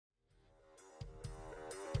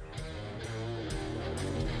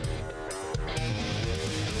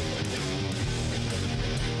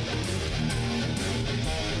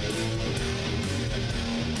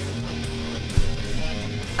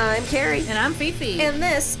I'm Carrie. And I'm Fifi. And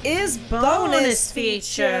this is Bonus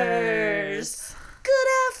Features. Good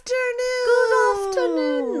afternoon. Good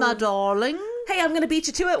afternoon, my darling. Hey, I'm going to beat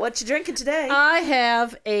you to it. What you drinking today? I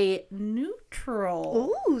have a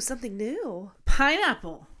neutral. Ooh, something new.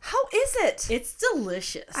 Pineapple. How is it? It's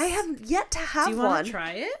delicious. I have yet to have one. Do you want to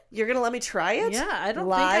try it? You're going to let me try it? Yeah, I don't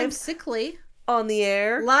think I'm sickly. On the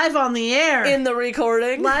air. Live on the air. In the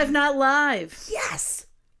recording. Live, not live. Yes.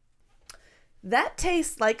 That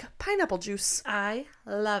tastes like pineapple juice. I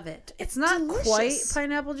love it. It's not delicious. Quite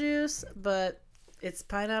pineapple juice, but it's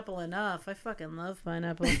pineapple enough. I fucking love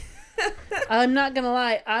pineapple. I'm not going to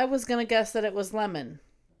lie. I was going to guess that it was lemon.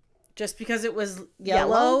 Just because it was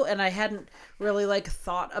yellow and I hadn't really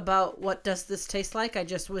thought about what does this taste like. I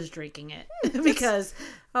just was drinking it because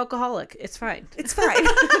alcoholic. It's fine. It's fine.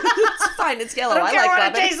 It's fine. It's yellow. I care like what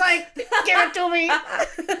lemon. it tastes like. Give it to me.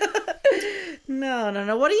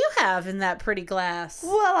 No. What do you have in that pretty glass?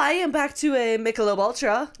 Well, I am back to a Michelob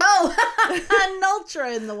Ultra. Oh, an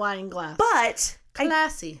Ultra in the wine glass. But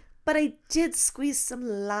classy. I did squeeze some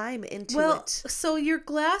lime into it. Well, so your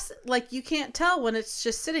glass, you can't tell when it's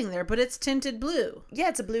just sitting there, but it's tinted blue. Yeah,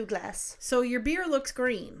 it's a blue glass. So your beer looks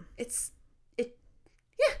green. Yeah,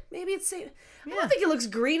 maybe it's same. Yeah. I don't think it looks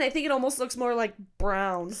green. I think it almost looks more like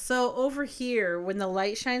brown. So over here, when the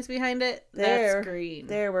light shines behind it, that's green.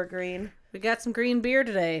 There, we're green. We got some green beer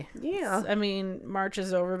today. Yeah. I mean, March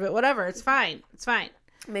is over, but whatever. It's fine. It's fine.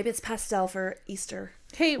 Maybe it's pastel for Easter.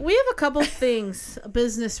 Hey, we have a couple things,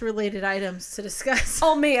 business-related items to discuss.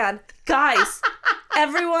 Oh, man. Guys,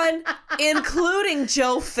 everyone, including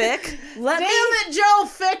Joe Fick. Damn it, Joe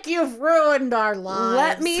Fick, you've ruined our lives.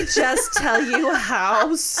 Let me just tell you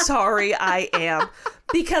how sorry I am.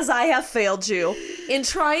 Because I have failed you. In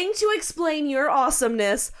trying to explain your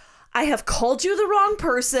awesomeness, I have called you the wrong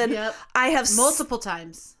person. Yep. I have multiple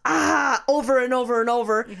times. Over and over and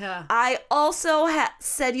over. Yeah. I also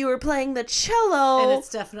said you were playing the cello. And it's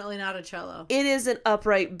definitely not a cello. It is an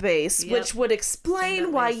upright bass, Yep. which would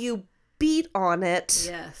explain why you beat on it.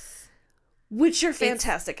 Yes. Which you're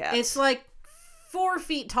fantastic at. It's 4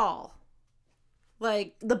 feet tall.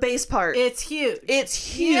 The bass part. It's huge. It's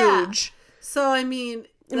huge. Yeah. So, I mean,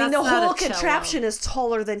 the whole contraption is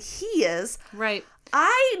taller than he is. Right.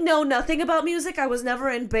 I know nothing about music. I was never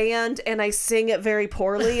in band, and I sing it very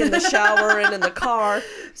poorly in the shower and in the car.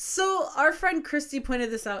 So our friend Christy pointed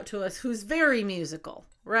this out to us, who's very musical,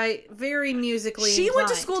 right? Very musically She inclined.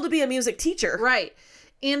 went to school to be a music teacher. Right.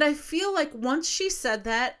 And I feel like once she said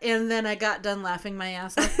that, and then I got done laughing my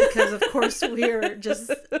ass off because, of course, we're just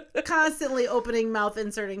constantly opening mouth,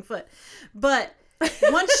 inserting foot. But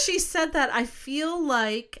once she said that, I feel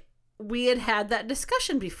like we had that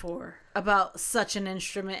discussion before about such an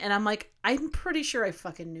instrument, and I'm like, I'm pretty sure I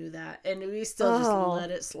fucking knew that, and we still just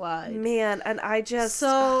let it slide. Man, and I just...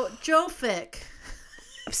 So, Joe Fick.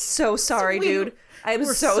 I'm so sorry, dude. I'm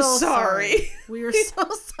so sorry. We were so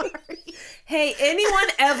sorry. Hey, anyone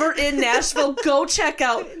ever in Nashville, go check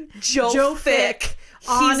out Joe Fick.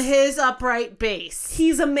 On his upright bass.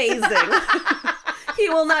 He's amazing. He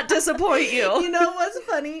will not disappoint you. You know what's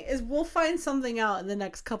funny is we'll find something out in the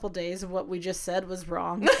next couple days of what we just said was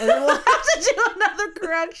wrong. And then we'll have to do another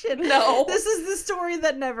correction. No. This is the story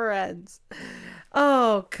that never ends.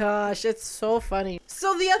 Oh, gosh. It's so funny.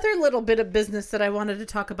 So the other little bit of business that I wanted to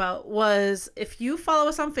talk about was if you follow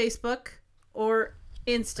us on Facebook or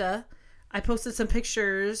Insta, I posted some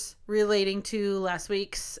pictures relating to last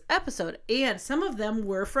week's episode, and some of them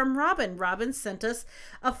were from Robin. Robin sent us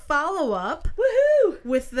a follow-up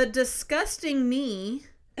with the disgusting knee.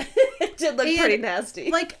 It did look pretty nasty.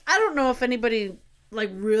 I don't know if anybody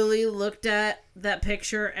really looked at that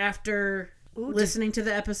picture after listening to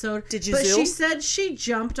the episode. Did you But zoom? she said she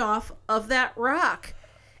jumped off of that rock.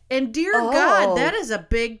 And dear God, that is a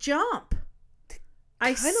big jump.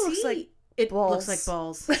 I see. Looks like it balls. looks like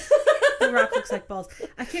balls. The rock looks like balls.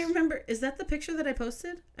 I can't remember. Is that the picture that I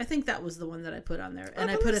posted? I think that was the one that I put on there.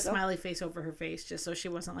 And I put a smiley face over her face just so she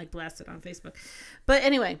wasn't blasted on Facebook. But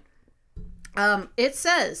anyway, it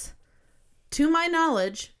says, to my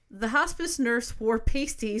knowledge, the hospice nurse wore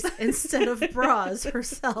pasties instead of bras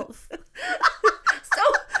herself. So,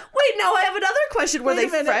 wait, now I have another question. Were they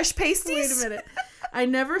fresh pasties? Wait a minute. I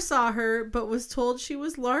never saw her, but was told she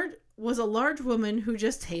was a large woman who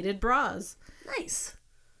just hated bras. Nice.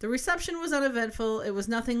 The reception was uneventful. It was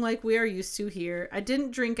nothing like we are used to here. I didn't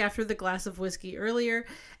drink after the glass of whiskey earlier,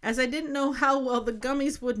 as I didn't know how well the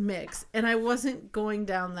gummies would mix, and I wasn't going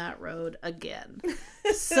down that road again.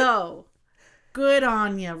 So, good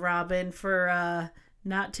on you, Robin, for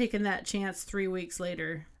not taking that chance 3 weeks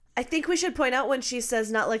later. I think we should point out when she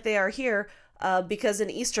says not like they are here, because in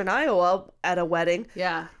Eastern Iowa at a wedding,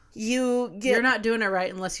 Yeah. you're not doing it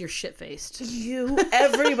right unless you're shit-faced.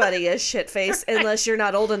 Everybody is shit-faced unless you're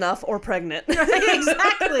not old enough or pregnant.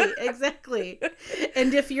 Exactly.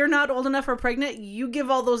 And if you're not old enough or pregnant, you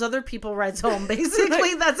give all those other people rides home.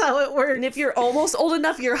 Basically, that's how it works. And if you're almost old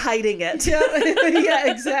enough, you're hiding it.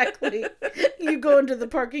 Yeah, exactly. You go into the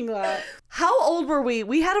parking lot. How old were we?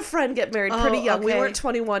 We had a friend get married pretty young. We weren't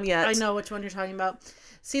 21 yet. I know which one you're talking about.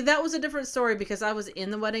 See, that was a different story because I was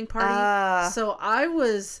in the wedding party. So I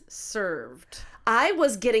was served. I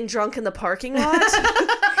was getting drunk in the parking lot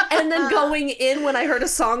and then going in when I heard a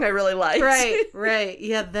song I really liked. Right.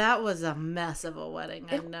 Yeah, that was a mess of a wedding.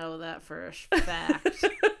 I know that for a fact.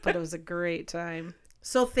 But it was a great time.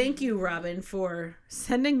 So thank you, Robin, for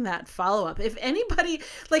sending that follow-up. If anybody,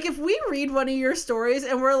 like if we read one of your stories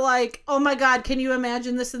and we're like, oh my God, can you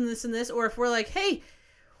imagine this and this and this? Or if we're like, hey,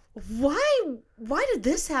 why did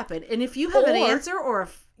this happen? And if you have an answer or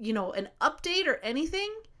an update or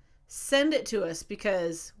anything, send it to us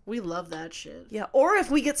because we love that shit. Yeah, or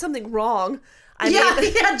if we get something wrong,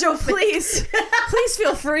 Joe, please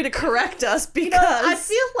feel free to correct us because I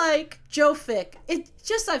feel like Joe Fick.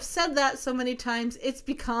 I've said that so many times. It's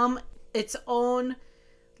become its own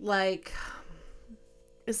like.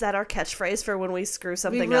 Is that our catchphrase for when we screw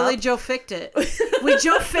something up? We really Joe Ficked it. We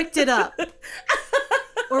Joe Ficked it up.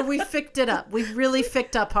 Or we ficked it up. We really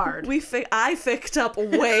ficked up hard. I ficked up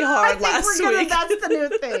way hard last week. That's the new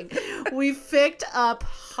thing. We ficked up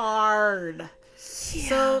hard. Yeah.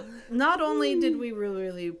 So not only did we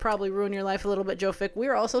really probably ruin your life a little bit, Joe Fick,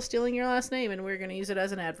 we're also stealing your last name and we're going to use it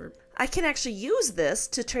as an adverb. I can actually use this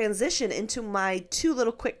to transition into my 2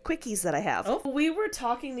 little quick quickies that I have. Oh. We were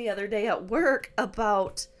talking the other day at work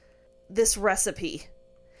about this recipe.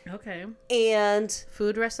 Okay. And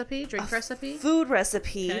food recipe, drink recipe? Food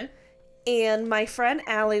recipe. Okay. And my friend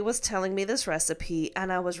Allie was telling me this recipe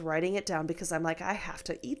and I was writing it down because I'm like, I have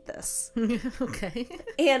to eat this. Okay.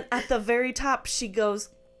 And at the very top she goes,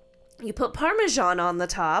 you put Parmesan on the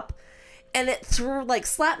top, and it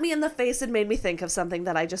slapped me in the face and made me think of something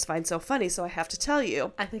that I just find so funny, so I have to tell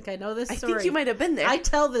you. I think I know this story. I think you might have been there. I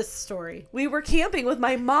tell this story. We were camping with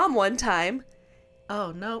my mom one time.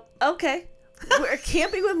 Oh, no. Okay. We're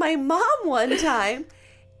camping with my mom one time,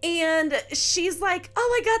 and she's like,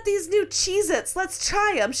 oh, I got these new Cheez-Its. Let's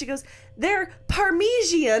try them. She goes, they're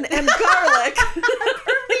Parmesan and garlic. Parmesan.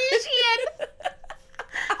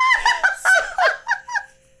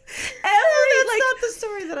 That's not the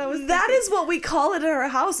story that I was thinking. That is what we call it in our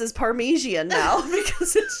house, is Parmesan now,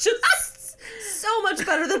 because it's just so much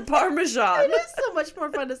better than Parmesan. It is so much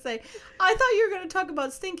more fun to say. I thought you were going to talk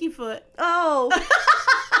about Stinky Foot. Oh.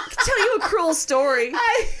 I can tell you a cruel story.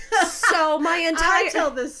 I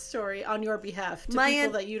tell this story on your behalf to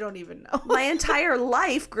people that you don't even know. My entire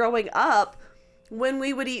life growing up, when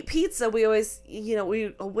we would eat pizza, we always,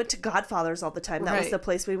 we went to Godfather's all the time. That was the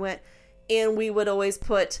place we went. And we would always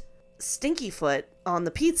put Stinky Foot on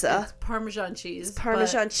the pizza. It's Parmesan cheese.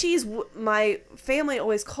 Cheese. My family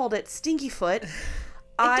always called it Stinky Foot. It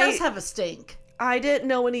does have a stink. I didn't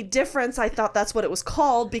know any difference. I thought that's what it was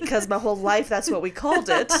called because my whole life that's what we called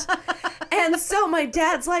it. And so my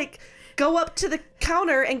dad's like, go up to the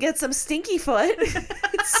counter and get some Stinky Foot.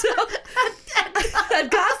 So at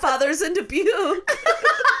Godfather's in Dubuque.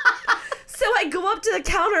 So I go up to the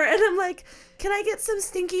counter and I'm like, can I get some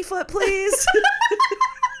Stinky Foot, please?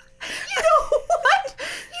 You know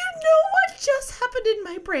what? Just happened in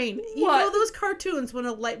my brain. You know those cartoons when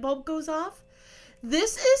a light bulb goes off?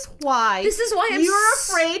 This is why you're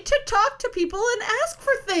afraid to talk to people and ask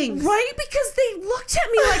for things. Right? Because they looked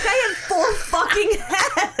at me like I had 4 fucking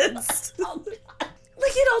heads.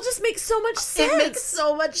 Like, it all just makes so much sense. It makes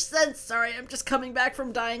so much sense. Sorry, I'm just coming back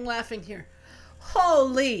from dying laughing here.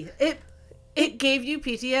 Holy. It gave you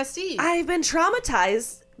PTSD. I've been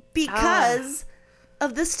traumatized because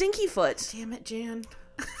of the Stinky Foot. Damn it, Jan.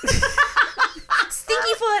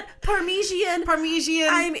 Stinky Foot, Parmesan.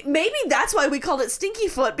 Maybe that's why we called it Stinky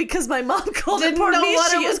Foot, because my mom called it Parmesan. Didn't know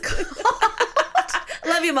what it was called.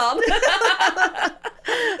 Love you, Mom.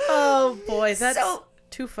 Oh, boy. That's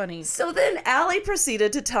too funny. So then Allie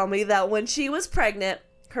proceeded to tell me that when she was pregnant,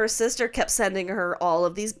 her sister kept sending her all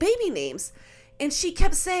of these baby names. And she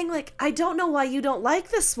kept saying, like, I don't know why you don't like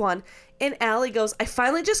this one. And Allie goes, I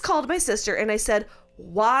finally just called my sister and I said,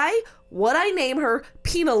 why would I name her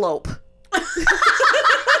Penelope? And her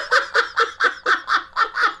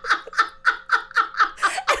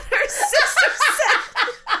sister said,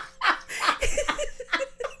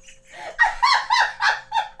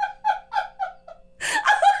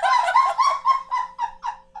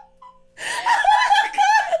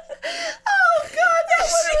 oh God, that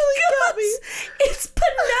one really got me.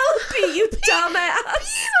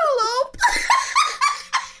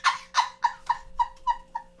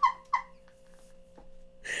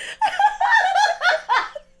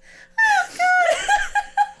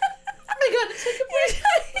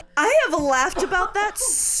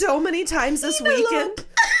 so many times this weekend.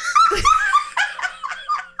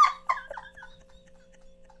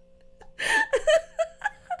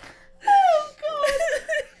 Oh,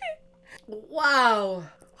 God. Wow.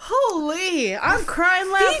 Holy. I'm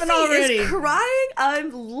crying laughing Fifi already. is crying. I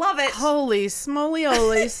love it. Holy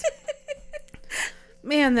smolioles.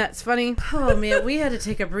 Man, that's funny. Oh, man, we had to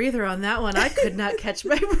take a breather on that one. I could not catch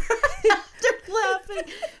my breath after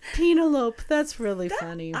laughing. Penelope, that's really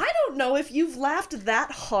funny. I don't know if you've laughed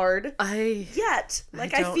that hard yet.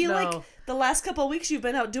 Like, I feel like the last couple of weeks you've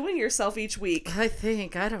been outdoing yourself each week. I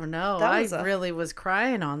don't know. I really was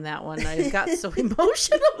crying on that one. I got so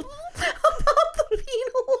emotional about the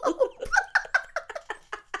Penelope.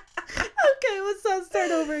 Okay, let's not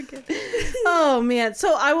start over again. Oh, man.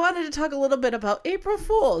 So I wanted to talk a little bit about April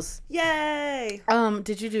Fools. Yay.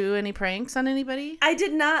 Did you do any pranks on anybody? I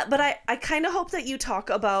did not, but I kind of hope that you talk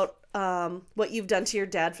about what you've done to your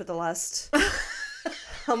dad for the last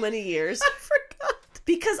how many years? I forgot.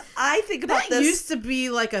 Because I think about That this. used to be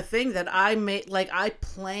like a thing that I made, like I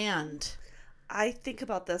planned. I think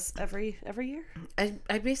about this every year.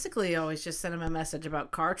 I basically always just sent him a message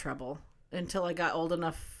about car trouble until I got old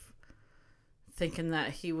enough thinking that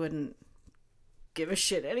he wouldn't give a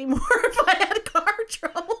shit anymore if I had car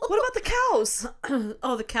trouble. What about the cows?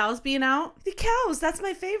 Oh, the cows being out? The cows, that's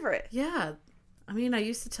my favorite. Yeah. I mean, I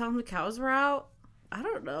used to tell him the cows were out. I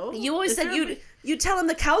don't know. You always said you'd tell him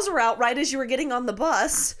the cows were out right as you were getting on the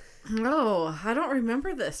bus. No, I don't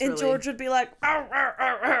remember this. And really. George would be like, "Arr, arr,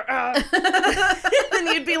 arr, arr, arr." And then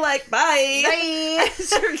you'd be like, bye. Bye.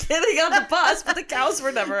 As you're getting on the bus, but the cows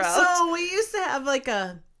were never out. So we used to have like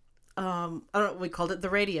a, I don't know, we called it the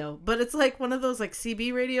radio, but it's like one of those like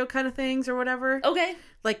CB radio kind of things or whatever. Okay.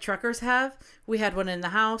 Like truckers have. We had one in the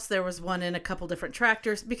house. There was one in a couple different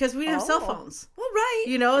tractors because we didn't have cell phones. Well, right.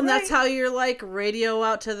 You know, and that's how you're like radio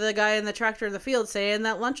out to the guy in the tractor in the field saying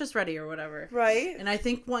that lunch is ready or whatever. Right. And I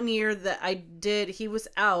think one year that I did, he was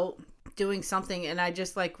out doing something and I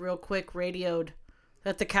just like real quick radioed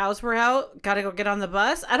that the cows were out. Gotta go get on the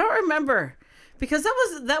bus. I don't remember because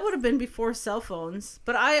that would have been before cell phones,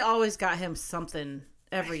 but I always got him something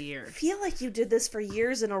every year. I feel like you did this for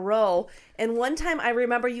years in a row. And one time I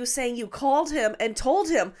remember you saying you called him and told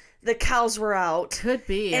him the cows were out. Could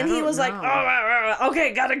be. And he was like, oh,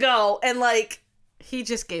 okay, gotta go. And like, he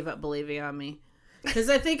just gave up believing on me. Because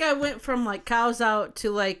I think I went from like cows out to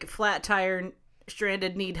like flat tire,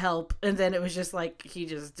 stranded, need help. And then it was just like, he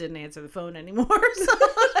just didn't answer the phone anymore. So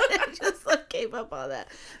I just like gave up on that.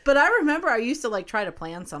 But I remember I used to like try to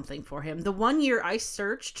plan something for him. The one year I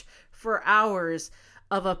searched for hours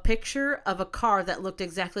of a picture of a car that looked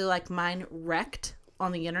exactly like mine wrecked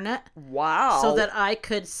on the internet. Wow. So that I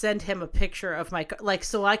could send him a picture of my car, like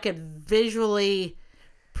so I could visually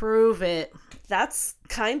prove it. That's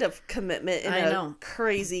kind of commitment in a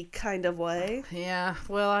crazy kind of way. Yeah.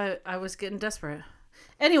 Well, I was getting desperate.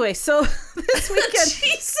 Anyway, so this weekend,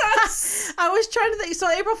 Jesus, I was trying to think. So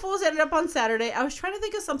April Fool's ended up on Saturday. I was trying to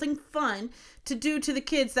think of something fun to do to the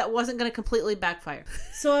kids that wasn't going to completely backfire.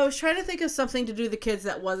 So I was trying to think of something to do to the kids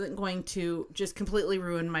that wasn't going to just completely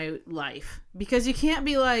ruin my life. Because you can't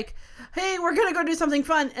be like, hey, we're going to go do something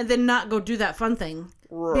fun and then not go do that fun thing.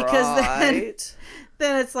 Right. Because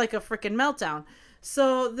then it's like a freaking meltdown.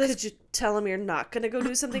 So could you tell them you're not going to go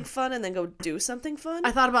do something fun and then go do something fun?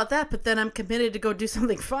 I thought about that, but then I'm committed to go do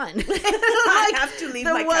something fun. I have to leave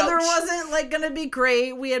my couch. The weather wasn't like going to be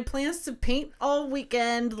great. We had plans to paint all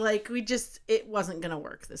weekend. Like it wasn't going to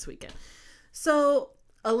work this weekend. So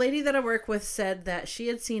a lady that I work with said that she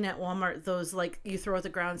had seen at Walmart those like you throw at the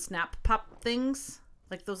ground snap pop things.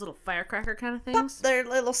 Like those little firecracker kind of things. Pop, they're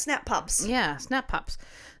little snap pops. Yeah, snap pops.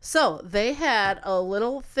 So they had a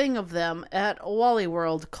little thing of them at Wally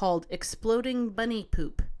World called Exploding Bunny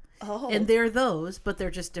Poop. Oh. And they're those, but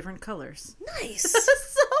they're just different colors. Nice.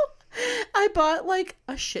 So I bought like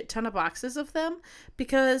a shit ton of boxes of them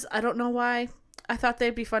because I don't know why. I thought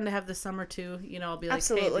they'd be fun to have this summer too. You know, I'll be like,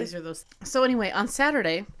 absolutely. Hey, these are those. So anyway, on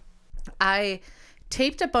Saturday, I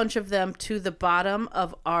taped a bunch of them to the bottom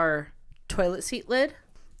of our toilet seat lid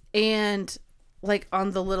and like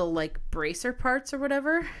on the little like bracer parts or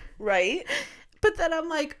whatever. Right. But then I'm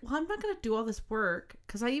like, well, I'm not going to do all this work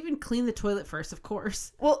because I even cleaned the toilet first, of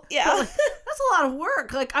course. Well, yeah. But, like, that's a lot of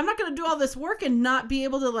work. Like, I'm not going to do all this work and not be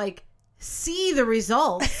able to like see the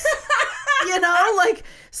results. You know, like,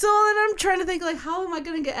 so then I'm trying to think like, how am I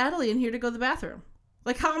going to get Adelie in here to go to the bathroom?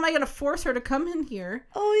 Like, how am I going to force her to come in here?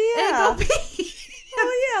 Oh, yeah. And go pee?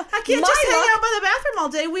 Oh, yeah. I can't just hang out by the bathroom all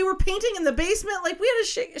day. We were painting in the basement. Like, we had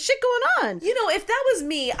shit going on. You know, if that was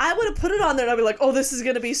me, I would have put it on there and I'd be like, oh, this is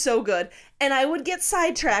going to be so good. And I would get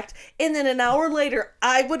sidetracked. And then an hour later,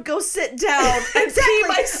 I would go sit down and pee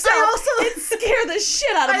myself and scare the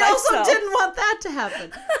shit out of myself. I also didn't want that to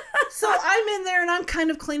happen. So I'm in there and I'm kind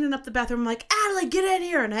of cleaning up the bathroom. I'm like, Adelaide, get in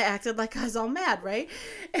here. And I acted like I was all mad, right?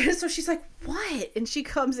 And so she's like, what? And she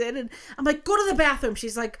comes in and I'm like, go to the bathroom.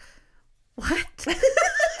 She's like, what?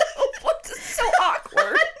 What? This is so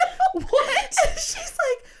awkward. What? And she's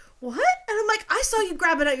like, what? And I'm like, I saw you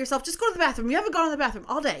grab it out yourself. Just go to the bathroom. You haven't gone to the bathroom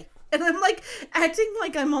all day. And I'm like acting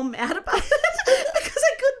like I'm all mad about it because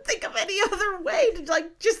I couldn't think of any other way to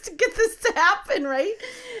like just to get this to happen, right?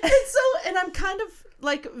 And I'm kind of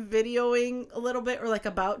like videoing a little bit or like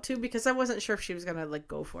about to because I wasn't sure if she was gonna like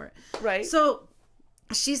go for it. Right. So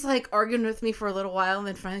she's like arguing with me for a little while and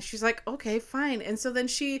then finally she's like, okay, fine. And so then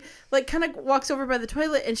she like kind of walks over by the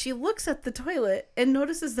toilet and she looks at the toilet and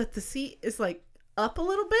notices that the seat is like up a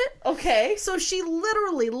little bit. Okay. So she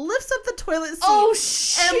literally lifts up the toilet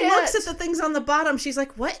seat and looks at the things on the bottom. She's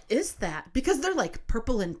like, what is that? Because they're like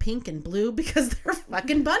purple and pink and blue because they're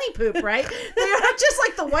fucking bunny poop, right? They're not just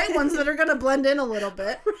like the white ones that are going to blend in a little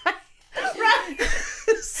bit. Right.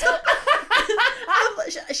 So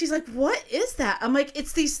she's like, what is that? I'm like,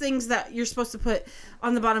 it's these things that you're supposed to put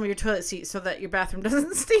on the bottom of your toilet seat so that your bathroom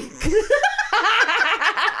doesn't stink. And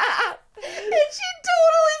she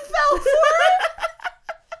totally fell for it.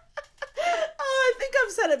 Oh, I think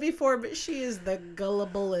I've said it before, but she is the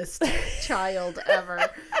gulliblest child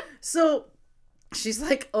ever. So she's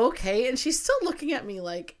like, okay. And she's still looking at me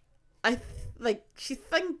like, she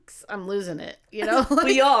thinks I'm losing it, you know? Like,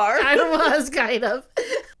 we are. I was kind of.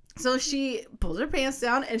 So she pulls her pants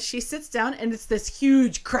down and she sits down and it's this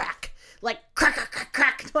huge crack. Like crack, crack,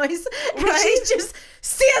 crack, crack noise. And she just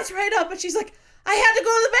stands right up and she's like, I had to go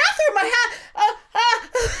to the bathroom.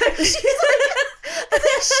 She's like, and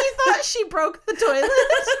then she thought she broke the toilet.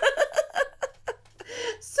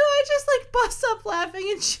 So I just like bust up laughing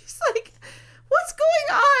and she's like, what's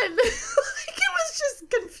going on? Like it was just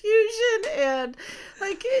confusion and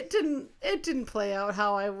like it didn't play out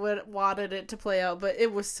how I wanted it to play out, but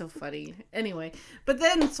it was so funny. Anyway, but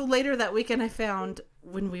then so later that weekend I found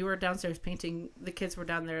when we were downstairs painting, the kids were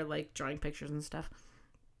down there like drawing pictures and stuff.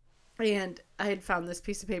 And I had found this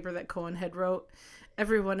piece of paper that Cohen had wrote.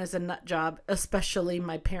 Everyone is a nut job, especially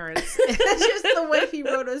my parents. It's just the way he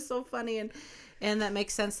wrote it is so funny. And that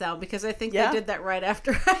makes sense now because I think they did that right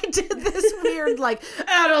after I did this weird, like,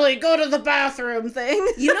 Adelaide, go to the bathroom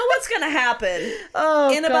thing. You know what's going to happen?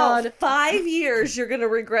 In about 5 years, you're going to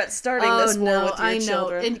regret starting this war with your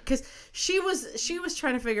children. And because she was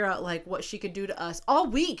trying to figure out, like, what she could do to us. All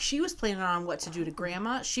week, she was planning on what to do to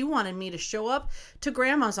Grandma. She wanted me to show up to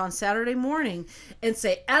Grandma's on Saturday morning and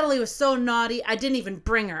say, Adelaide was so naughty, I didn't even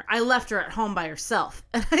bring her. I left her at home by herself.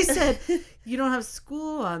 And I said, you don't have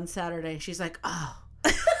school on Saturday. And she's like, oh,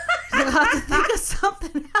 you'll have to think of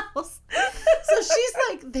something else. So she's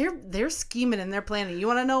like, they're scheming and they're planning. You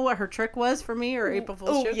want to know what her trick was for me or April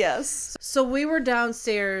Fool's joke? Yes. So we were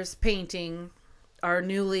downstairs painting our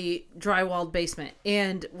newly drywalled basement,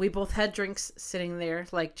 and we both had drinks sitting there,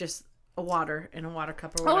 like just a water in a water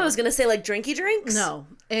cup or whatever. Oh, I was gonna say like drinky drinks. No,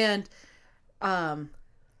 and I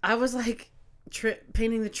was like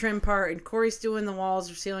painting the trim part, and Corey's doing the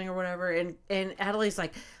walls or ceiling or whatever, and Adelaide's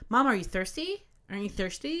like, Mom, are you thirsty? Are you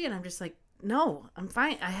thirsty? And I'm just like, no, I'm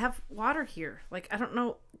fine. I have water here. Like, I don't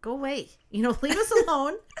know. Go away. You know, leave us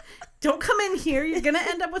alone. Don't come in here. You're gonna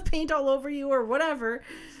end up with paint all over you or whatever.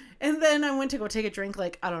 And then I went to go take a drink,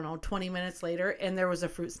 like, I don't know, 20 minutes later, and there was a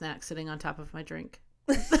fruit snack sitting on top of my drink.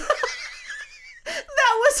 That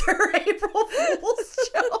was her April Fool's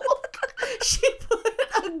joke. She put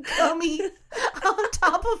a gummy on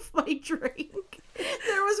top of my drink.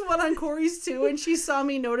 There was one on Corey's too, and she saw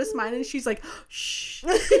me notice mine, and she's like, shh. You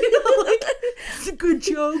know, like, it's a good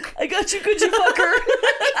joke. I got you, good you fucker.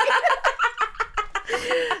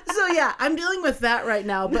 So yeah, I'm dealing with that right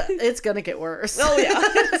now, but it's gonna get worse. Oh yeah,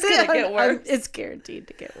 it's gonna get worse. It's guaranteed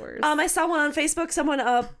to get worse. I saw one on Facebook. Someone,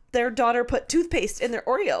 their daughter put toothpaste in their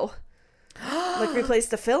Oreo, like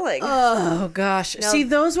replaced the filling. Oh gosh, No. See,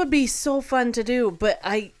 those would be so fun to do, but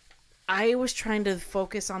I was trying to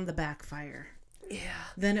focus on the backfire. Yeah.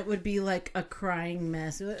 Then it would be like a crying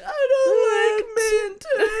mess. Like, I don't like mint.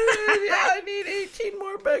 I need 18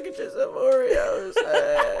 more packages of Oreos.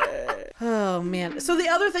 Oh, man. So the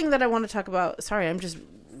other thing that I want to talk about, sorry, I'm just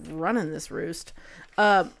running this roost,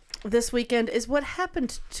 this weekend is what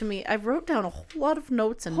happened to me. I wrote down a whole lot of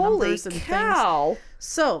notes and numbers and things.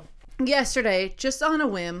 So yesterday, just on a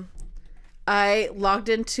whim, I logged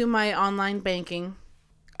into my online banking.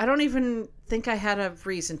 I don't even think I had a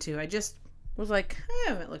reason to. I just was like, I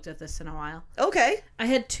haven't looked at this in a while. Okay. I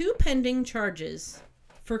had 2 pending charges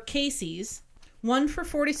for Casey's, one for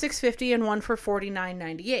 $46.50 and one for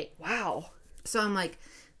 $49.98. Wow. So I'm like,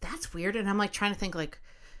 that's weird. And I'm like trying to think, like,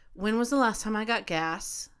 when was the last time I got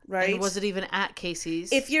gas? Right. And was it even at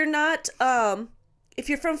Casey's? If you're not, if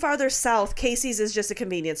you're from farther south, Casey's is just a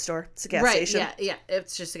convenience store. It's a gas station. Yeah.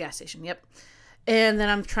 It's just a gas station. Yep. And then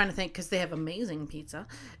I'm trying to think, because they have amazing pizza.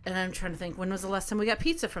 And I'm trying to think, when was the last time we got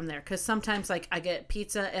pizza from there? Because sometimes, like, I get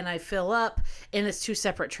pizza and I fill up, and it's 2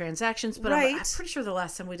 separate transactions. But I'm pretty sure the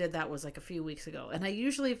last time we did that was, like, a few weeks ago. And I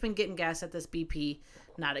usually have been getting gas at this BP,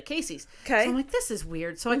 not at Casey's. Okay. So I'm like, this is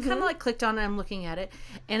weird. So I kind of, like, clicked on it. I'm looking at it.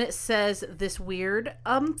 And it says this weird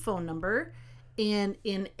phone number in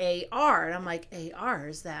AR. And I'm like, AR,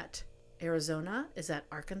 is that Arizona? Is that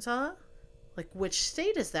Arkansas? Like, which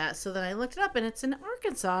state is that? So then I looked it up, and it's in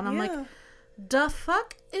Arkansas. And I'm like, the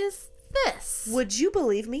fuck is this? Would you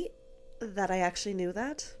believe me that I actually knew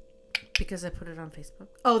that? Because I put it on Facebook.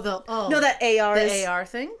 No, that AR the is... AR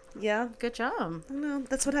thing? Yeah. Good job. No,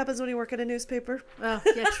 that's what happens when you work at a newspaper. Oh,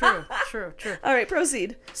 yeah, true. All right,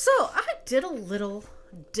 proceed. So I did a little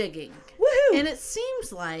digging. Woohoo! And it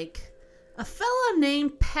seems like a fella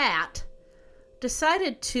named Pat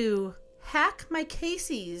decided to hack my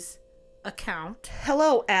Casey's account.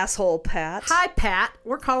 Hello, asshole Pat. Hi, Pat.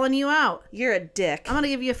 We're calling you out. You're a dick. I'm going to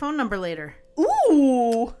give you a phone number later.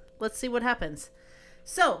 Ooh! Let's see what happens.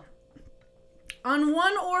 So, on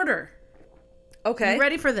one order. Okay. You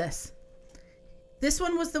ready for this? This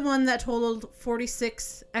one was the one that totaled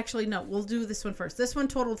 46. Actually, no, we'll do this one first. This one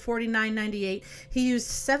totaled $49.98. He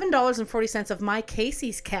used $7.40 of my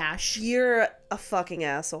Casey's cash. You're a fucking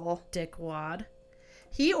asshole. Dickwad.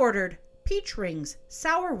 He ordered peach rings,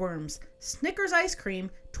 sour worms, Snickers ice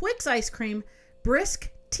cream, Twix ice cream,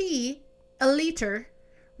 brisk tea, a liter,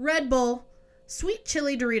 Red Bull, sweet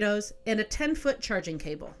chili Doritos, and a 10-foot charging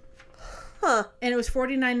cable. Huh. And it was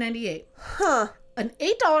 $49.98. Huh. An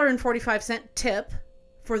 $8.45 tip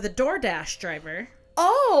for the DoorDash driver.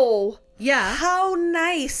 Oh! Yeah. How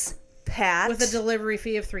nice, Pat. With a delivery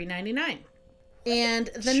fee of $3.99. And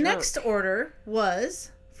the next order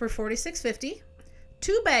was for $46.50.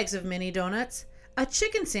 2 bags of mini donuts, a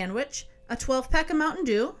chicken sandwich, a 12-pack of Mountain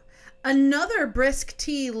Dew, another brisk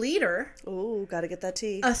tea liter. Ooh, gotta get that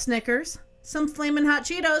tea. A Snickers, some Flamin' Hot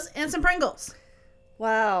Cheetos, and some Pringles.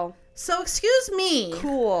 Wow. So excuse me.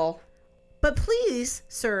 Cool. But please,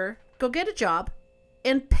 sir, go get a job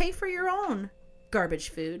and pay for your own garbage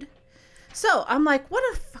food. So I'm like, what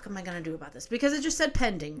the fuck am I going to do about this? Because it just said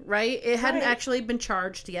pending, right? It hadn't actually been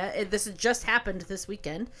charged yet. This had just happened this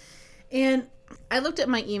weekend. And I looked at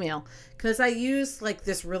my email because I use like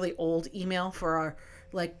this really old email for our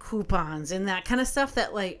like coupons and that kind of stuff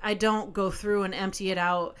that like I don't go through and empty it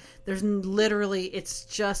out. There's literally, it's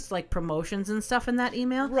just like promotions and stuff in that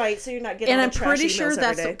email. Right, so you're not getting and all I'm the trash pretty emails sure every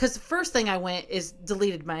that's day. because the first thing I went is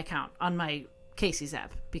deleted my account on my Casey's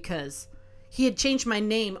app because he had changed my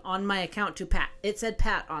name on my account to Pat. It said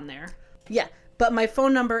Pat on there. Yeah. But my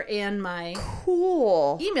phone number and my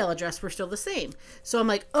email address were still the same. So I'm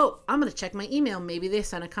like, oh, I'm going to check my email. Maybe they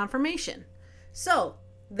sent a confirmation. So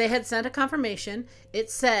they had sent a confirmation. It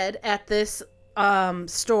said at this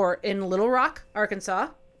store in Little Rock, Arkansas,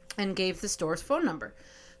 and gave the store's phone number.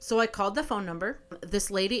 So I called the phone number. This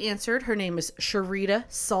lady answered. Her name is Sharita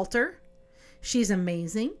Salter. She's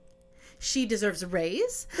amazing. She deserves a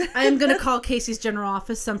raise. I am going to call Casey's general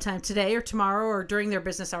office sometime today or tomorrow or during their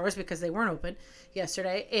business hours because they weren't open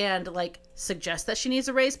yesterday and like suggest that she needs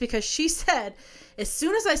a raise because she said as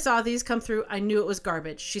soon as I saw these come through, I knew it was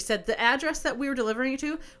garbage. She said the address that we were delivering it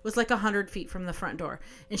to was like 100 feet from the front door.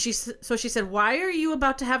 And she said, why are you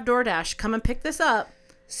about to have DoorDash come and pick this up?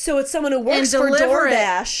 So it's someone who works for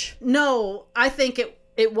DoorDash. No, I think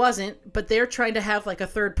it wasn't, but they're trying to have like a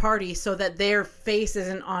third party so that their face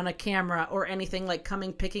isn't on a camera or anything like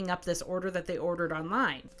picking up this order that they ordered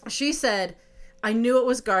online. She said, I knew it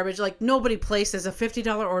was garbage. Like nobody places a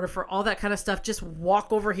 $50 order for all that kind of stuff. Just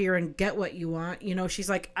walk over here and get what you want. You know, she's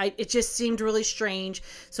like, it just seemed really strange.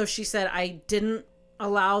 So she said, I didn't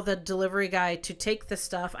allow the delivery guy to take the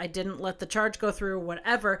stuff. I didn't let the charge go through or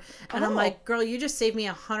whatever. And I'm like, girl, you just saved me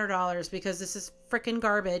 $100 because this is freaking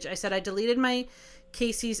garbage. I said, I deleted my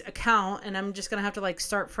Casey's account and I'm just gonna have to like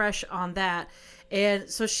start fresh on that. And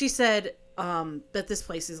so she said that this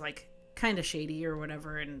place is like kind of shady or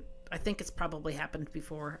whatever, and I think it's probably happened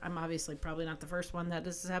before. I'm obviously probably not the first one that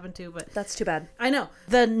this has happened to, but that's too bad. I know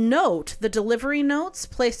the delivery notes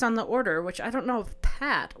placed on the order, which I don't know if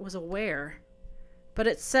Pat was aware, but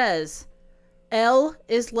it says L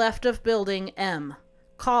is left of building M,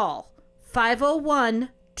 call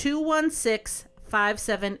 501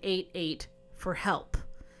 216-5788 for help.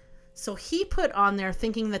 So he put on there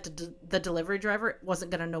thinking that the delivery driver wasn't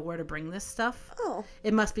going to know where to bring this stuff. Oh.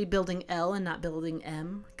 It must be building L and not building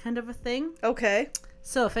M kind of a thing. Okay.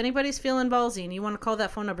 So if anybody's feeling ballsy and you want to call that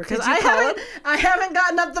phone number, because I haven't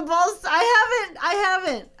gotten up the balls. I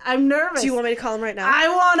haven't. I'm nervous. Do you want me to call him right now? I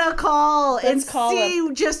want to call Let's call see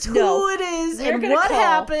him. just who No. it is We're and gonna what call.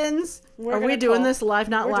 happens. We're Are we gonna doing call. this live,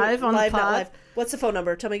 not We're live doing on live, the not pod? live. What's the phone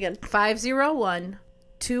number? Tell me again.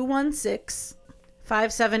 501-216-5788. All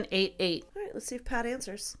right, let's see if Pat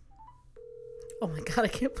answers. Oh my God, I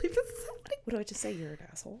can't believe this is happening. What do I just say? You're an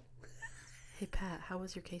asshole. Hey, Pat, how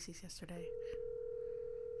was your Casey's yesterday?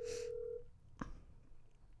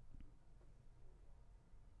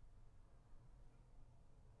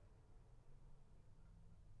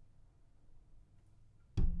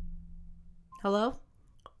 Hello?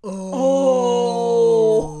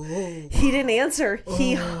 Oh. He didn't answer.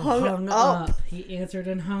 He hung up. He answered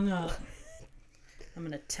and hung up. I'm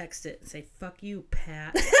going to text it and say, fuck you,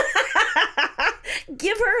 Pat.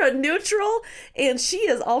 Give her a neutral, and she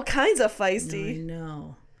is all kinds of feisty. I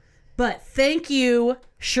know. But thank you,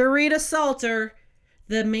 Sharita Salter,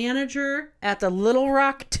 the manager at the Little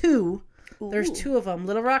Rock 2. Ooh. There's 2 of them.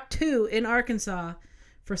 Little Rock 2 in Arkansas.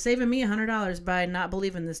 For saving me $100 by not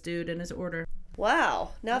believing this dude and his order.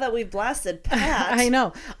 Wow. Now that we've blasted Pat. I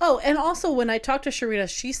know. Oh, and also when I talked to Sharita,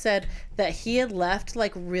 she said that he had left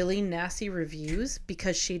like really nasty reviews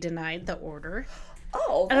because she denied the order.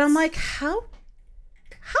 Oh. And I'm like, how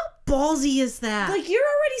ballsy is that? Like, you're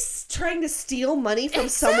already trying to steal money from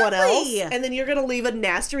someone else, Exactly. and then you're going to leave a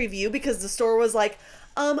nasty review because the store was like,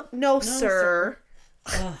 no, sir.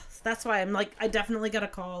 Ugh, that's why I'm like, I definitely got to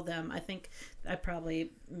call them. I think I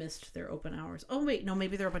probably missed their open hours. Oh, wait, no,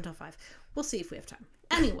 maybe they're open until 5. We'll see if we have time.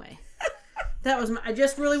 Anyway, I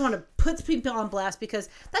just really want to put people on blast because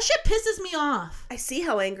that shit pisses me off. I see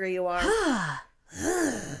how angry you are.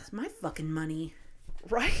 It's my fucking money.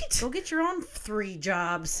 Right? Go get your own 3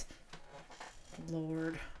 jobs.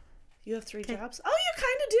 Lord. You have 3 jobs? Oh, you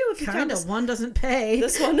kind of do if you count Kind this. of. One doesn't pay.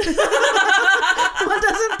 This one. One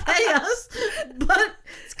doesn't pay us, but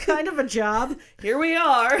it's kind of a job. Here we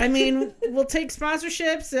are. I mean, we'll take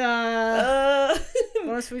sponsorships.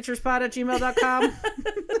 bonusfeaturespot@gmail.com.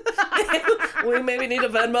 We maybe need a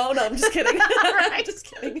Venmo. No, I'm just kidding. Right. Just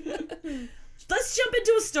kidding. Let's jump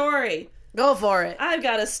into a story. Go for it. I've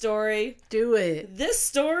got a story. Do it. This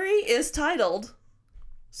story is titled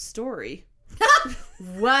Story.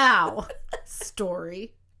 Wow.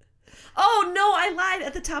 Story. Oh, no, I lied.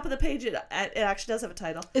 At the top of the page, it actually does have a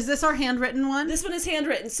title. Is this our handwritten one? This one is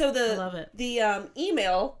handwritten. So I love it. The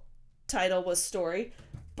email title was Story,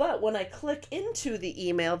 but when I click into the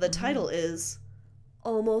email, the title is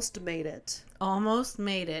Almost Made It. Almost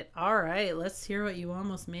made it. All right, let's hear what you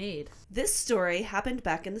almost made. This story happened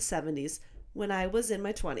back in the 70s when I was in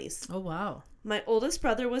my 20s. Oh, wow. My oldest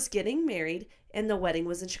brother was getting married, and the wedding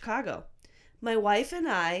was in Chicago. My wife and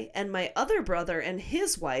I and my other brother and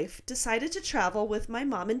his wife decided to travel with my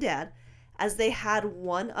mom and dad as they had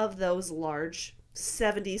one of those large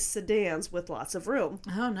 70s sedans with lots of room.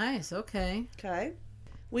 Oh, nice. Okay. Okay.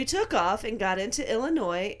 We took off and got into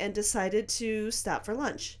Illinois and decided to stop for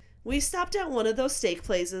lunch. We stopped at one of those steak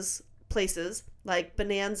places like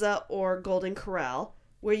Bonanza or Golden Corral,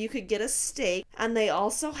 where you could get a steak, and they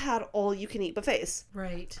also had all-you-can-eat buffets.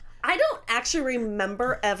 Right. I don't actually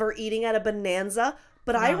remember ever eating at a Bonanza,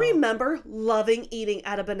 but I remember loving eating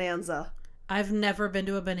at a Bonanza. I've never been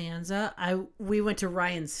to a Bonanza. We went to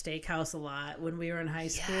Ryan's Steakhouse a lot when we were in high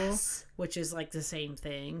school, Yes. which is like the same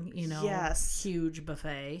thing, you know. Yes. Huge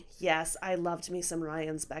buffet. Yes, I loved me some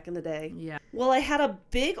Ryan's back in the day. Yeah. Well, I had a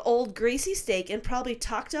big old greasy steak and probably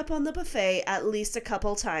talked up on the buffet at least a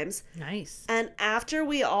couple times. Nice. And after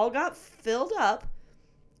we all got filled up,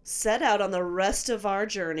 set out on the rest of our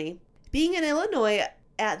journey. Being in Illinois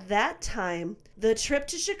at that time, the trip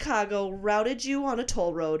to Chicago routed you on a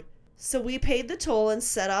toll road. So we paid the toll and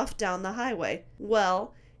set off down the highway.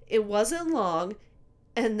 Well, it wasn't long,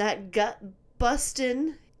 and that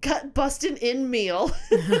gut-bustin' in meal,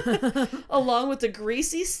 along with the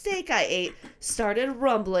greasy steak I ate, started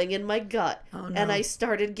rumbling in my gut, Oh, no. and I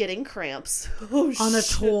started getting cramps. Oh, On a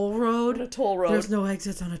shit. toll road? On a toll road. There's no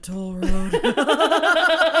exits on a toll road.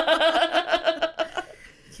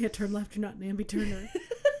 You can't turn left, you're not an ambi-turner.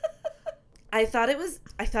 I thought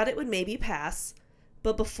it would maybe pass,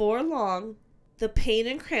 but before long, the pain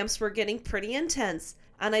and cramps were getting pretty intense,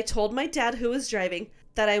 and I told my dad, who was driving,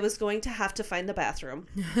 that I was going to have to find the bathroom.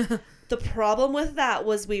 The problem with that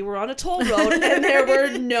was we were on a toll road and there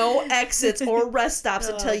were no exits or rest stops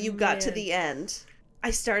until you got to man. the end.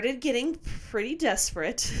 I started getting pretty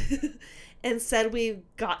desperate and said we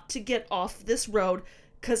got to get off this road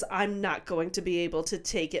because I'm not going to be able to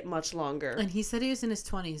take it much longer. And he said he was in his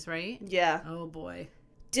 20s, right? Yeah. Oh, boy.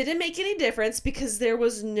 Didn't make any difference because there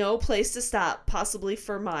was no place to stop, possibly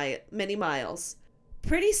for many miles.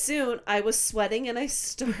 Pretty soon, I was sweating and I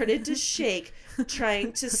started to shake,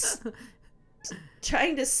 trying to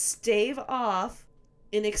stave off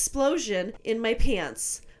an explosion in my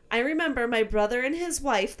pants. I remember my brother and his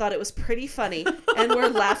wife thought it was pretty funny and were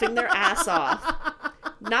laughing their ass off.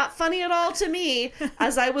 Not funny at all to me,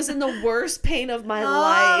 as I was in the worst pain of my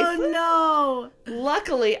life. Oh, no.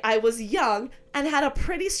 Luckily, I was young and had a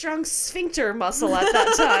pretty strong sphincter muscle at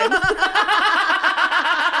that time.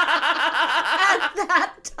 At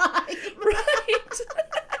that time. Right.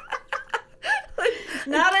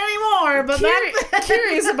 Not anymore, but back then.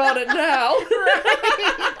 Curious about it now.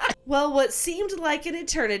 Right. Well, what seemed like an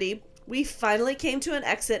eternity, we finally came to an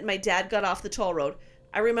exit and my dad got off the toll road.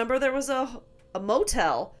 I remember there was a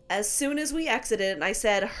motel as soon as we exited, and I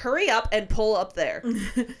said, hurry up and pull up there.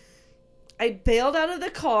 I bailed out of the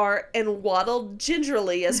car and waddled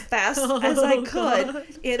gingerly as fast as I could God.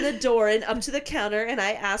 in the door and up to the counter, and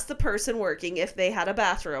I asked the person working if they had a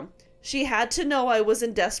bathroom. She had to know I was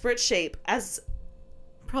in desperate shape, as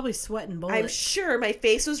Probably sweating bullets. I'm sure my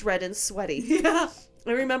face was red and sweaty. Yeah.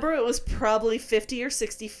 I remember it was probably 50 or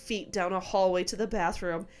 60 feet down a hallway to the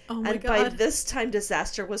bathroom. Oh my and God. by this time,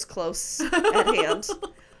 disaster was close at hand.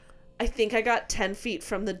 I think I got 10 feet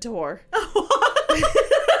from the door. I'm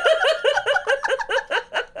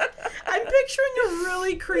picturing a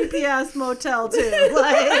really creepy ass motel too.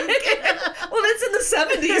 Like, Well, that's in the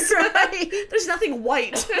 70s, right? There's nothing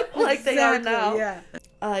white like they are now. Yeah.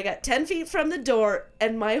 I got 10 feet from the door,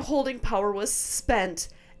 and my holding power was spent,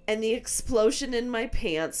 and the explosion in my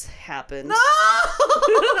pants happened. No!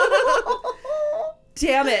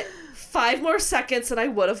 Damn it. 5 more seconds and I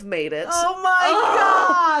would have made it. Oh my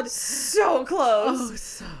God! So close. Oh,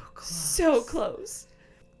 so close. So close.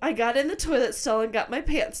 I got in the toilet stall and got my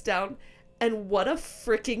pants down, and what a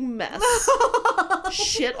freaking mess.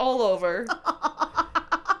 Shit all over.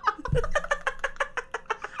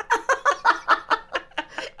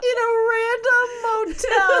 In a random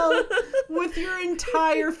motel with your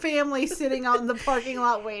entire family sitting out in the parking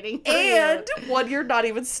lot waiting for And you. one you're not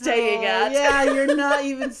even staying at. Yeah, you're not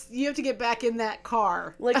even, you have to get back in that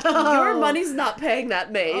car. Like, your money's not paying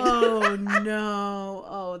that maid. Oh no.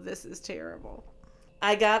 Oh, this is terrible.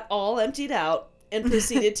 I got all emptied out and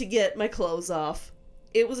proceeded to get my clothes off.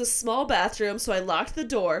 It was a small bathroom, so I locked the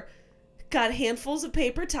door, got handfuls of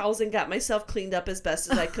paper towels, and got myself cleaned up as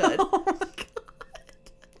best as I could. Oh my God.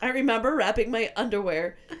 I remember wrapping my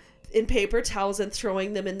underwear in paper towels and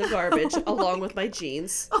throwing them in the garbage along with my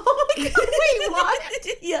jeans. Oh my God. Wait, what?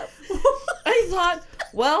 Yep. I thought,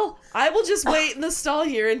 well, I will just wait in the stall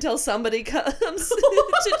here until somebody comes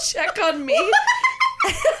to check on me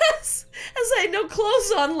as I had no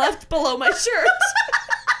clothes on left below my shirt.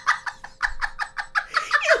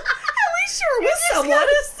 At least you're with You someone.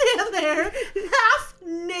 just gotta stand there half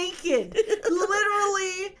naked.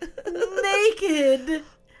 Literally naked.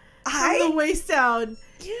 From the waist down.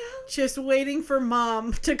 Yeah. Just waiting for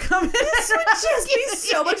mom to come in. This would just be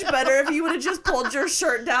so much better if you would have just pulled your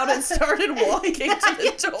shirt down and started walking to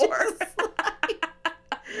the door.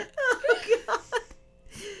 Oh, God.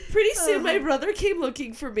 Pretty soon, my brother came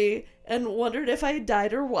looking for me and wondered if I had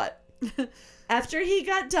died or what. After he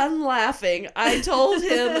got done laughing, I told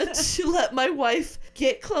him to let my wife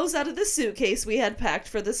get clothes out of the suitcase we had packed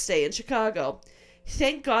for the stay in Chicago.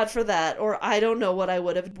 Thank God for that, or I don't know what I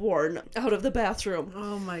would have worn out of the bathroom.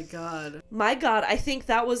 Oh my God. My God, I think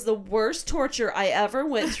that was the worst torture I ever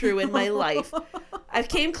went through in my life. I've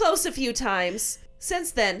came close a few times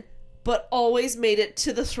since then, but always made it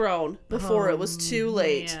to the throne before it was too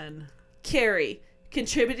late. Man. Carrie,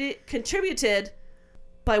 contributed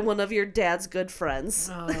by one of your dad's good friends.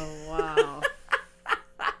 Oh, wow.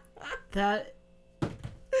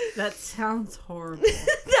 That sounds horrible.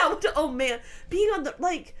 That would, oh man, being on the,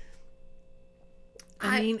 like,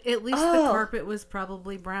 I mean, at least the carpet was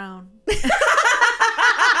probably brown. It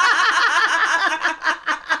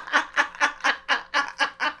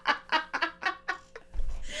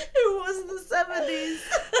was the 70s.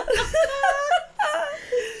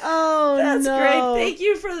 Oh, That's no. great. Thank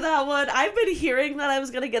you for that one. I've been hearing that I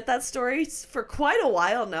was going to get that story for quite a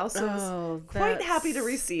while now, so I was quite happy to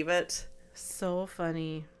receive it. So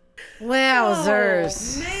funny.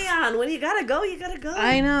 Wowzers. Oh, man, when you gotta go, you gotta go.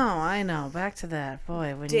 I know. Back to that.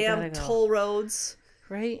 Boy, when you gotta Damn go. toll roads.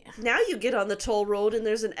 Right? Now you get on the toll road and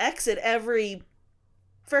there's an exit every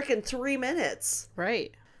frickin' 3 minutes.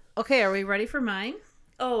 Right. Okay, are we ready for mine?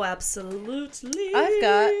 Oh, absolutely. I've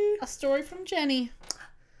got a story from Jenny.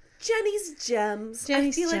 Jenny's Gems.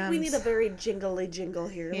 Jenny's I feel like we Gems. need a very jingly jingle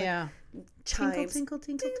here. Yeah. Like chimes. Tinkle,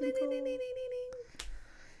 tinkle, tinkle, tinkle.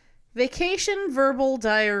 Vacation verbal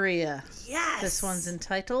diarrhea. Yes. This one's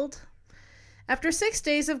entitled, After 6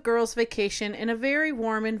 days of girls' vacation in a very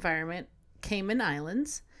warm environment, Cayman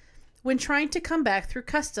Islands, when trying to come back through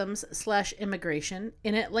customs/immigration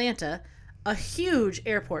in Atlanta, a huge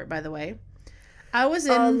airport, by the way, I was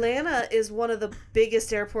in... Atlanta is one of the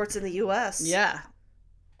biggest airports in the U.S. Yeah,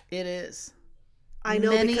 it is. I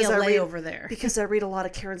know Many because a I read layover there. Because I read a lot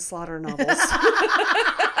of Karen Slaughter novels.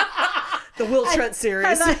 The Will Trent series.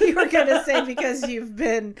 I thought you were going to say because you've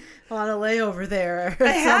been on a layover there at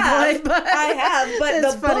I have, some point. But I have, but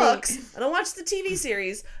it's the funny. books, I don't watch the TV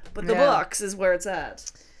series, but the Yeah. books is where it's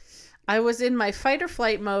at. I was in my fight or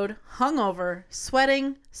flight mode, hungover,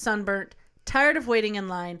 sweating, sunburnt, tired of waiting in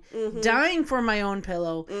line, dying for my own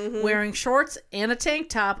pillow, wearing shorts and a tank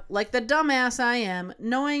top like the dumbass I am,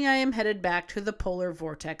 knowing I am headed back to the polar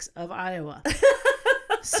vortex of Iowa.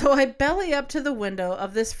 So I belly up to the window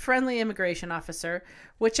of this friendly immigration officer,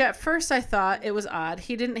 which at first I thought it was odd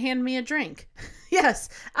he didn't hand me a drink. Yes,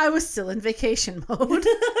 I was still in vacation mode.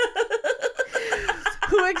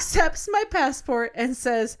 Who accepts my passport and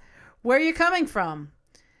says, "Where you coming from?"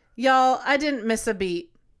 Y'all, I didn't miss a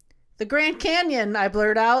beat. "The Grand Canyon," I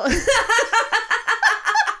blurt out.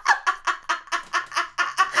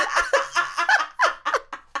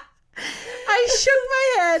 I shook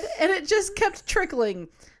my head and it just kept trickling.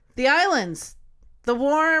 "The islands. The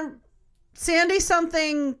warm, sandy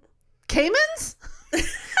something Caymans?"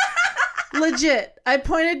 Legit. I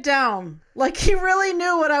pointed down. Like he really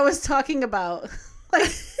knew what I was talking about. Like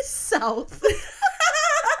south.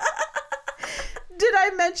 Did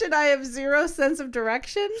I mention I have zero sense of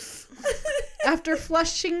direction? After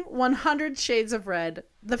flushing 100 shades of red,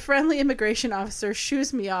 the friendly immigration officer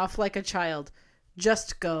shoos me off like a child.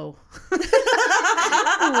 "Just go."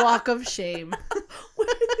 Walk of shame.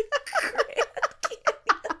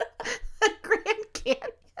 The Grand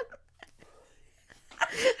Canyon.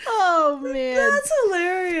 Oh, man. That's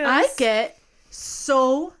hilarious. I get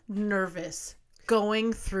so nervous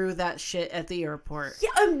going through that shit at the airport. Yeah,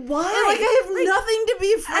 and why? Like, I have nothing to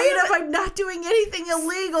be afraid of. I'm not doing anything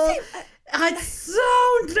illegal. It's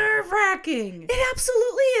so nerve-wracking. It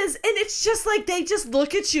absolutely is. And it's just like they just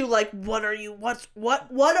look at you like, what are you doing?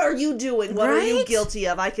 What are you Right? guilty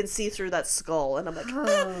of? I can see through that skull. And I'm like, I'm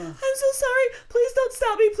so sorry. Please don't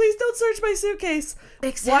stop me. Please don't search my suitcase.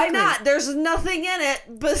 Exactly. Why not? There's nothing in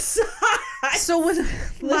it besides So when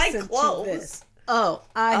my listen to clothes. this. Oh,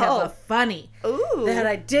 I have a funny Ooh. that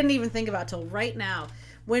I didn't even think about till right now.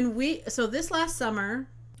 So this last summer,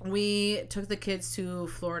 we took the kids to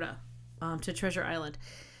Florida, to Treasure Island.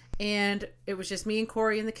 And it was just me and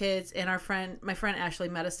Corey and the kids, and my friend Ashley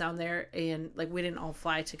met us down there, and like we didn't all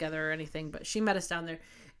fly together or anything, but she met us down there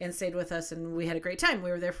and stayed with us, and we had a great time. We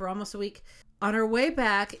were there for almost a week. On our way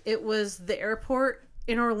back, it was the airport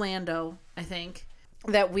in Orlando, I think,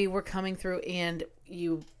 that we were coming through, and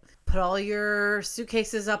you put all your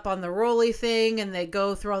suitcases up on the rolly thing, and they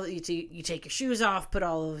go through all you take your shoes off, put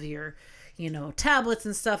all of your, tablets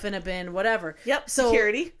and stuff in a bin, whatever. Yep, so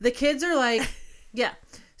security. The kids are like, yeah.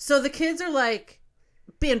 So the kids are like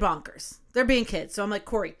being bonkers. They're being kids. So I'm like,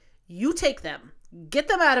 Corey, you take them. Get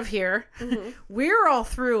them out of here. Mm-hmm. We're all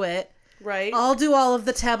through it. Right. I'll do all of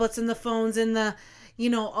the tablets and the phones and the,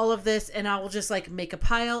 all of this. And I will just like make a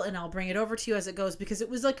pile and I'll bring it over to you as it goes, because it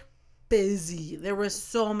was like busy. There were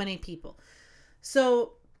so many people.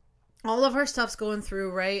 So all of our stuff's going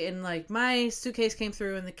through, right? And like my suitcase came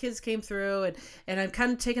through and the kids came through and I'm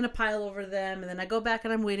kind of taking a pile over them. And then I go back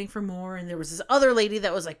and I'm waiting for more. And there was this other lady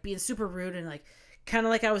that was like being super rude and like kind of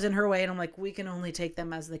like I was in her way. And I'm like, we can only take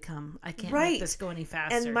them as they come. I can't make this go any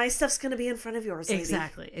faster. And my stuff's going to be in front of yours, lady.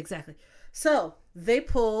 Exactly. So they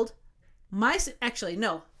pulled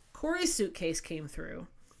Corey's suitcase came through.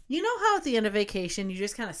 You know how at the end of vacation, you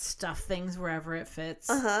just kind of stuff things wherever it fits?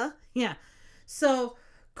 Uh-huh. Yeah. So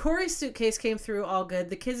Corey's suitcase came through all good.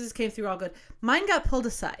 The kids' came through all good. Mine got pulled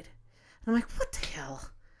aside. And I'm like, what the hell?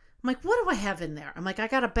 I'm like, what do I have in there? I'm like, I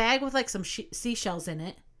got a bag with like some seashells in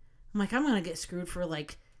it. I'm like, I'm going to get screwed for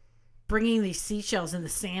like bringing these seashells in the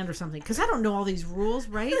sand or something, because I don't know all these rules,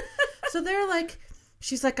 right? So they're like,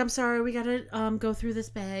 she's like, I'm sorry, we gotta go through this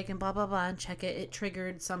bag and blah blah blah and check it. It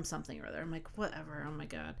triggered something or other. I'm like, whatever. Oh my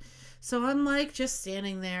god. So I'm like just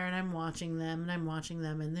standing there and I'm watching them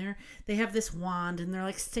and they have this wand and they're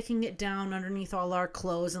like sticking it down underneath all our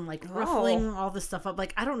clothes and like ruffling all this stuff up.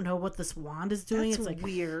 Like, I don't know what this wand is doing. That's it's like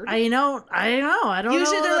weird. I know. I don't know.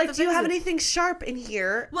 Usually they're like, do you have anything sharp in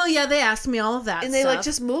here? Well, yeah, they asked me all of that and they stuff. like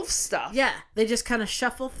just move stuff. Yeah, they just kind of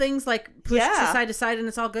shuffle things, like push to side and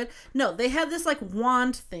it's all good. No, they had this like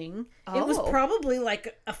wand thing. It was probably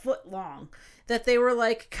like a foot long that they were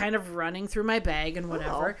like kind of running through my bag and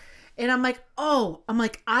whatever. And I'm like,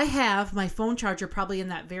 I have my phone charger probably in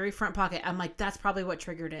that very front pocket. I'm like, that's probably what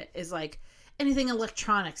triggered it, is like anything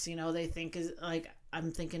electronics, they think is like,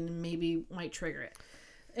 I'm thinking maybe might trigger it.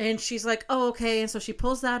 And she's like, oh, okay. And so she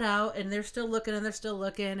pulls that out and they're still looking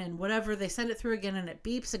and whatever. They send it through again and it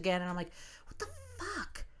beeps again. And I'm like, what the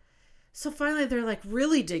fuck? So finally they're like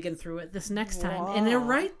really digging through it this next time. And they're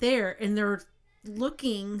right there and they're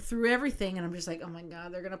looking through everything. And I'm just like, oh my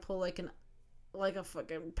God, they're going to pull like a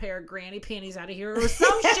fucking pair of granny panties out of here or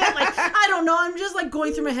some shit. Like, I don't know. I'm just like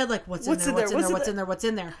going through my head like, what's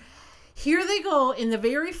in there? Here they go in the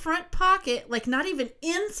very front pocket, like not even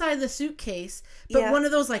inside the suitcase, but one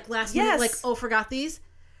of those like last minute, like, oh, forgot these?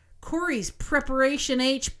 Corey's Preparation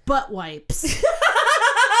H butt wipes.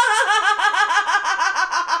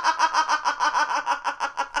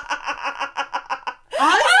 I'm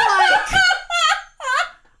like,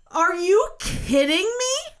 are you kidding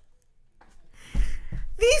me?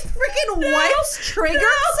 These freaking wipes triggered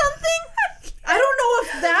something? I don't know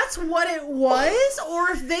if that's what it was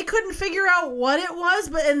or if they couldn't figure out what it was,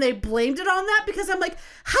 and they blamed it on that, because I'm like,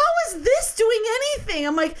 how is this doing anything?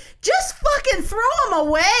 I'm like, just fucking throw them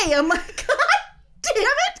away. I'm like, God damn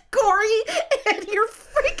it, Corey, and your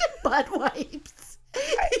freaking butt wipes.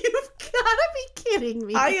 You've got to be kidding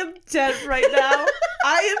me. I am dead right now.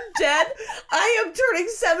 I am dead. I am turning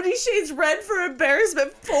 70 Shades Red for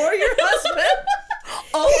embarrassment for your husband.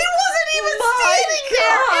 Oh, he wasn't even standing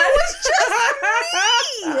there. It was just me.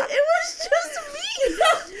 It was just me.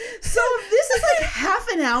 So this is like half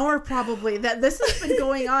an hour probably that this has been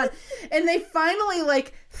going on. And they finally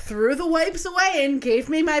like threw the wipes away and gave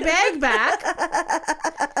me my bag back.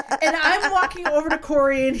 And I'm walking over to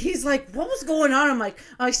Corey and he's like, what was going on? I'm like,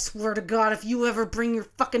 I swear to God, if you ever bring your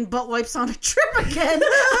fucking butt wipes on a trip again,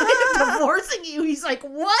 I'm divorcing you. He's like,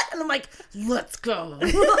 what? And I'm like, let's go.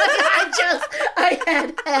 Like,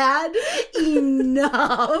 I had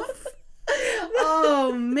enough.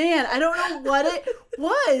 Oh man, I don't know what it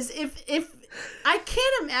was. If I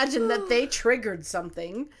can't imagine that they triggered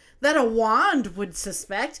something that a wand would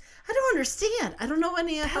suspect. I don't understand. I don't know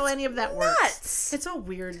how any of that works. It's all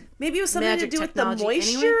weird. Maybe it was something to do with the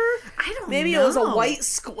moisture. Anyway. I don't know. Maybe it was a white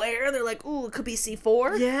square. They're like, ooh, it could be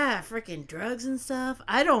C4. Yeah, freaking drugs and stuff.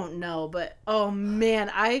 I don't know, but oh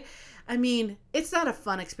man, I mean, it's not a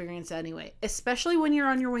fun experience anyway, especially when you're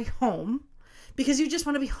on your way home because you just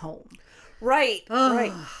want to be home. Right,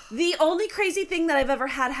 right. The only crazy thing that I've ever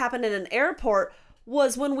had happen in an airport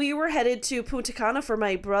was when we were headed to Punta Cana for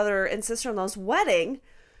my brother and sister-in-law's wedding.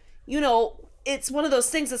 It's one of those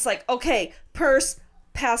things that's like, okay, purse,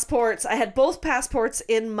 passports. I had both passports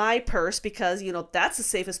in my purse because, that's the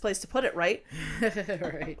safest place to put it, right?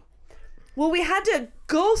 Right. Well, we had to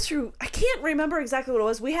go through, I can't remember exactly what it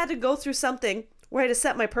was. We had to go through something where I had to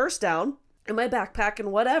set my purse down in my backpack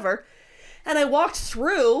and whatever. And I walked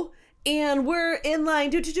through and we're in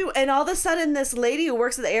line, and all of a sudden this lady who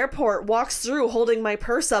works at the airport walks through holding my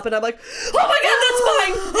purse up, and I'm like, oh my God, that's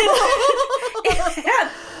mine! It had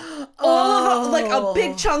all of a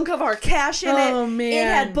big chunk of our cash in it. Oh, man. It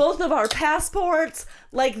had both of our passports.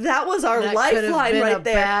 Like, that was our lifeline right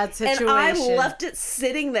there. Bad situation. And I left it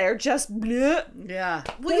sitting there just bleh. Yeah.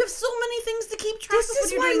 Well, you have so many things to keep track of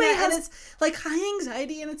when you're doing that. And it's like high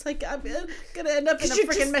anxiety, and it's like, I'm going to end up in a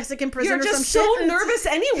freaking Mexican prison or some shit. You're just so nervous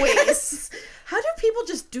anyways. Yes. How do people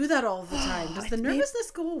just do that all the time? Does the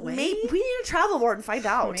nervousness go away? We need to travel more and find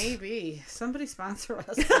out. Maybe. Somebody sponsor us.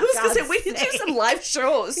 I was going to say, we need to do some live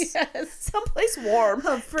shows. Yes. Someplace warm.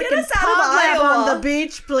 A freaking Get us out of Iowa. on the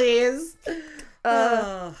beach, please.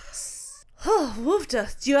 Woofda.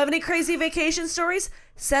 Do you have any crazy vacation stories?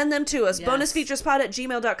 Send them to us. Yes.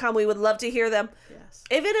 bonusfeaturespod@gmail.com. We would love to hear them. Yes.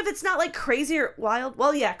 Even if it's not like crazy or wild.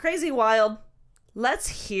 Well, yeah, crazy wild.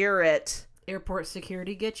 Let's hear it. Airport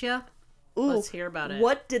security get ya? Ooh, let's hear about it.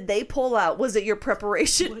 What did they pull out? Was it your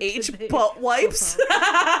Preparation H butt wipes? Your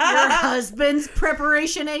husband's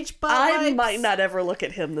Preparation H butt wipes? I might not ever look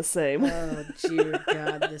at him the same. Oh, dear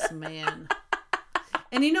God, this man.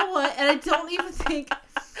 And you know what? And I don't even think...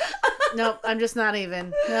 Nope, I'm just not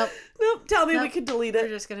even. Nope. Tell me we can delete We're it.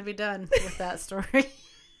 just going to be done with that story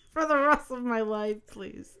for the rest of my life,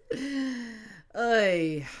 please.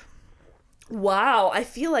 Oy. Wow, I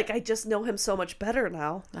feel like I just know him so much better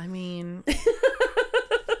now. I mean,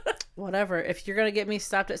 whatever. If you're going to get me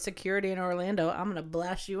stopped at security in Orlando, I'm going to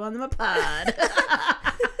blast you on the pod.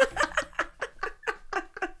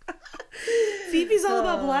 Phoebe's all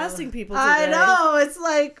about blasting people today. I know. It's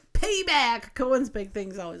like payback. Cohen's big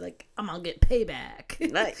thing's always like, I'm going to get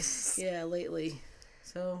payback. Nice. Yeah, lately.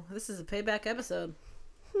 So this is a payback episode.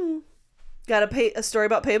 Got a story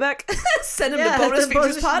about payback? Send him to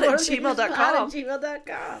bonusfeaturespod at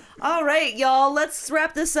gmail.com. All right, y'all. Let's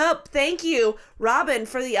wrap this up. Thank you, Robin,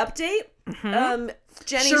 for the update.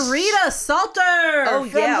 Jenny. Sharita Salter from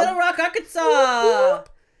Little Rock, Arkansas. Whoop, whoop.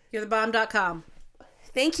 You're the bomb.com.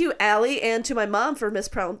 Thank you, Allie, and to my mom for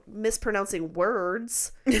mispronouncing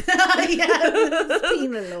words. Penelope.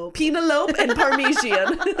 Penelope and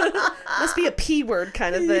Parmesan. Must be a P word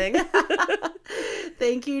kind of thing.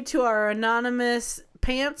 Thank you to our anonymous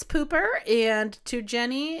pants pooper and to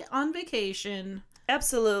Jenny on vacation.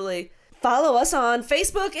 Absolutely. Follow us on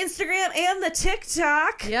Facebook, Instagram, and the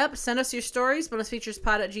TikTok. Yep. Send us your stories,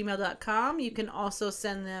 bonusfeaturespod at gmail.com. You can also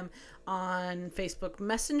send them on Facebook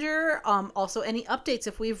Messenger. Also, any updates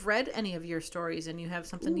if we've read any of your stories and you have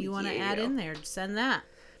something you want to add in there, send that.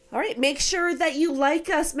 All right, make sure that you like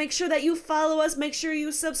us, make sure that you follow us, make sure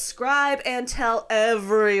you subscribe, and tell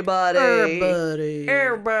everybody.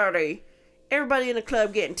 Everybody in the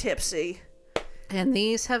club getting tipsy. And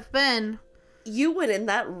these have been... You went in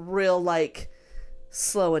that real,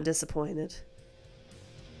 slow and disappointed.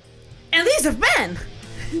 And these have been...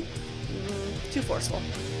 Too forceful.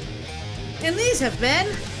 And these have been...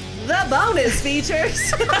 The bonus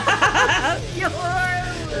features. Your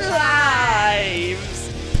lives.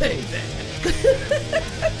 Payback.